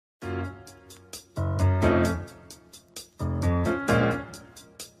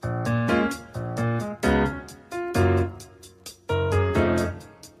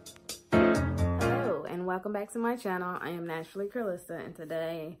welcome back to my channel. I am naturally Curlysa, and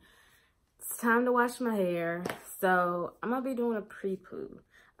today it's time to wash my hair. So I'm gonna be doing a pre-poo.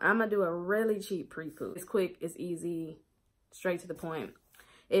 I'm gonna do a really cheap pre-poo. It's quick, it's easy, straight to the point.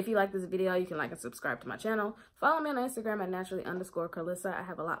 If you like this video, you can like and subscribe to my channel. Follow me on Instagram at naturally_Curlysa. I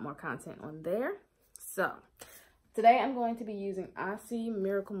have a lot more content on there. So today I'm going to be using Aussie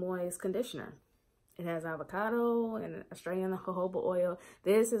Miracle Moist conditioner. It has avocado and Australian jojoba oil.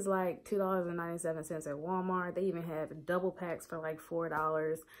 This is like $2.97 at Walmart. They even have double packs for like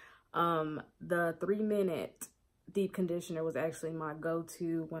 $4. The 3-minute deep conditioner was actually my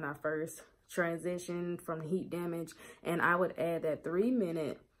go-to when I first transitioned from heat damage. And I would add that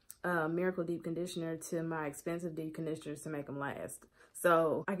 3-minute Miracle Deep Conditioner to my expensive deep conditioners to make them last.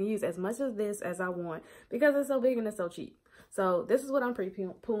 So I can use as much of this as I want because it's so big and it's so cheap. So this is what I'm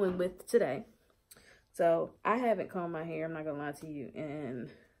pre-pooing with today. So I haven't combed my hair, I'm not gonna lie to you, in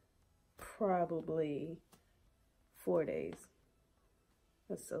probably 4 days.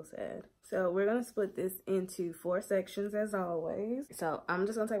 That's so sad. So we're gonna split this into 4 sections as always. So I'm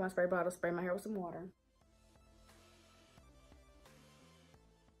just gonna take my spray bottle, spray my hair with some water.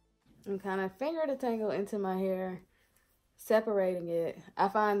 And kind of finger detangle into my hair, separating it. I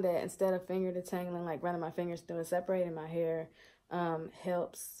find that instead of finger detangling, like running my fingers through it, separating my hair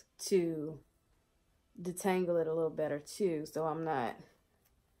helps to detangle it a little better too, so I'm not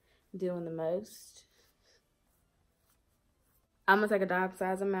doing the most. I'm gonna take a dime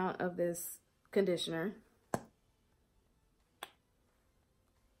size amount of this conditioner.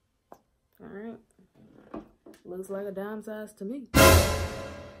 All right, looks like a dime size to me.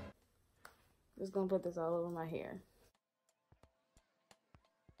 Just gonna put this all over my hair.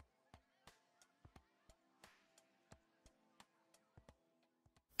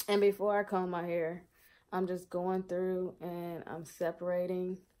 And before I comb my hair, I'm just going through and I'm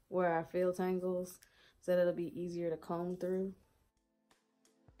separating where I feel tangles so that it'll be easier to comb through.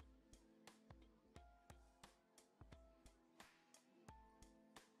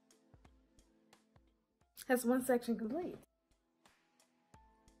 That's one section complete.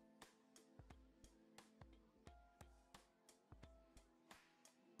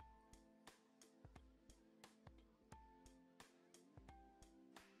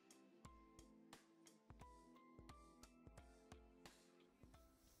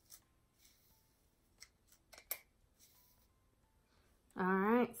 All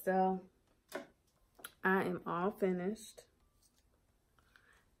right, so I am all finished,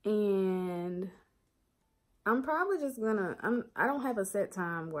 and I'm probably just gonna, I don't have a set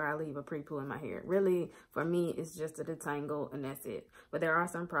time where I leave a pre-poo in my hair. Really, for me, it's just a detangle and that's it. But there are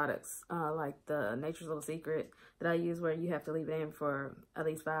some products like the Nature's Little Secret that I use where you have to leave it in for at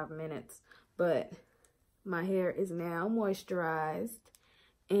least 5 minutes. But my hair is now moisturized.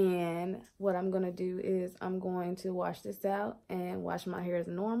 And what I'm going to do is I'm going to wash this out and wash my hair as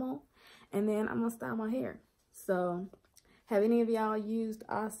normal. And then I'm going to style my hair. So have any of y'all used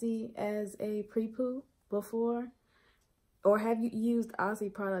Aussie as a pre-poo before? Or have you used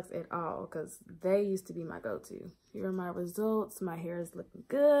Aussie products at all? Because they used to be my go-to. Here are my results. My hair is looking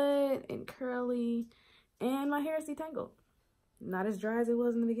good and curly. And my hair is detangled. Not as dry as it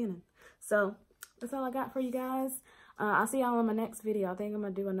was in the beginning. So that's all I got for you guys. I'll see y'all in my next video. I think I'm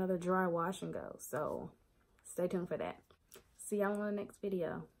going to do another dry wash and go. So stay tuned for that. See y'all in the next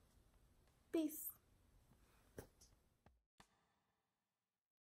video. Peace.